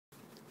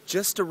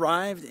Just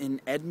arrived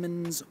in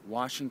Edmunds,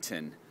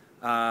 Washington.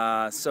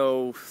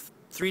 So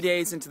 3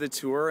 days into the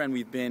tour, and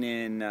we've been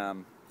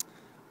in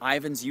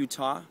Edmunds,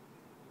 Utah,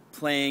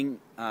 playing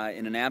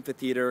in an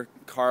amphitheater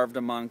carved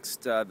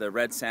amongst the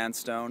red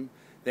sandstone.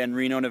 Then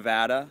Reno,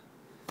 Nevada,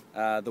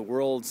 the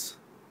world's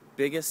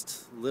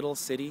biggest little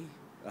city,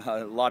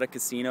 a lot of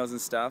casinos and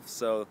stuff.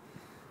 So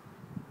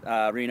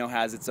Reno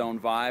has its own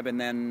vibe. And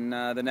then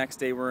the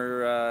next day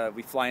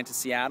we fly into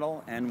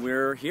Seattle, and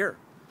we're here,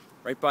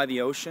 right by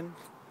the ocean.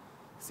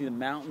 See the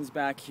mountains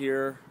back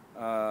here.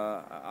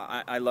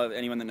 I love,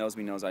 anyone that knows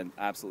me knows I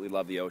absolutely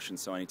love the ocean,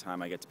 so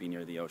anytime I get to be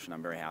near the ocean,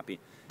 I'm very happy.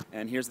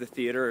 And here's the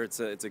theater. It's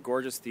a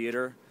gorgeous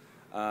theater.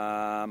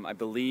 I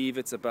believe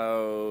it's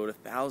about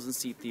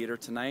 1,000-seat theater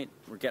tonight.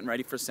 We're getting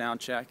ready for sound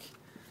check.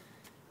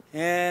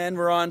 And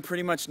we're on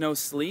pretty much no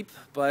sleep,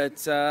 but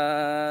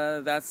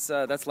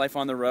that's life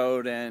on the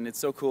road, and it's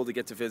so cool to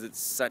get to visit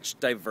such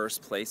diverse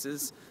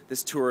places.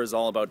 This tour is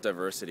all about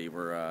diversity.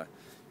 We're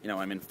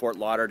I'm in Fort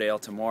Lauderdale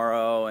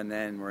tomorrow, and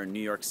then we're in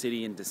New York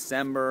City in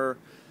December.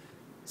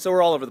 So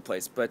we're all over the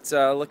place, but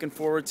looking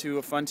forward to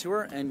a fun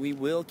tour, and we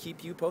will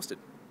keep you posted.